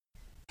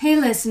Hey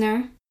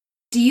listener,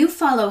 do you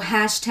follow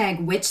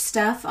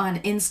 #witchstuff on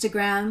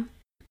Instagram?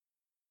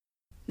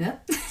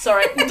 Yep.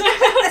 Sorry.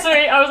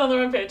 Sorry, I was on the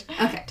wrong page.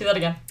 Okay. Do that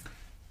again.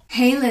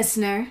 Hey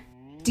listener,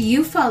 do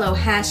you follow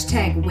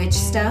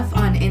 #witchstuff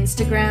on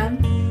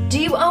Instagram?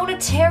 Do you own a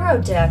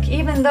tarot deck,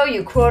 even though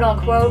you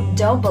quote-unquote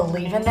don't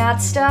believe in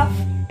that stuff?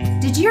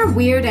 Did your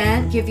weird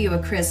aunt give you a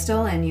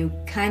crystal and you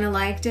kinda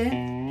liked it?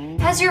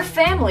 Has your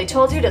family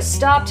told you to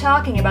stop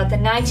talking about the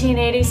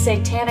 1980s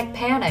satanic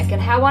panic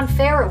and how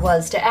unfair it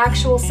was to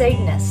actual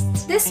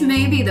Satanists? This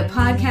may be the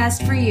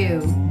podcast for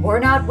you, We're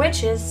not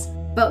witches.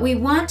 but we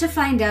want to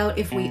find out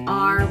if we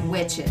are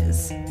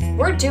witches.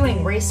 We're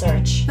doing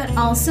research. But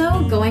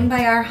also going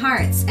by our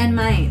hearts and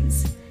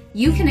minds.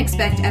 You can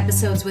expect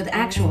episodes with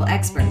actual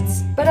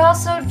experts. But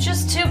also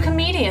just two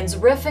comedians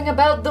riffing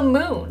about the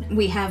moon.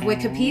 We have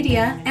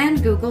Wikipedia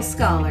and Google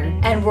Scholar.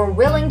 And we're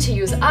willing to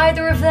use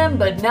either of them,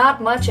 but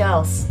not much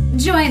else.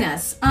 Join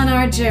us on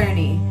our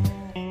journey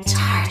to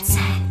arts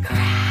and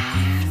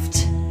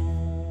craft.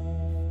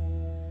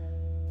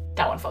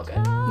 That one felt good.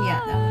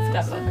 Yeah, that one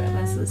That feels felt good. good.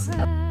 Let's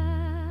listen.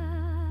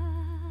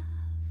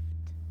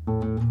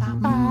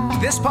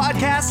 This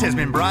podcast has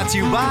been brought to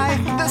you by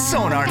the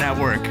Sonar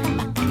Network.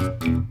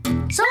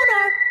 Sonar!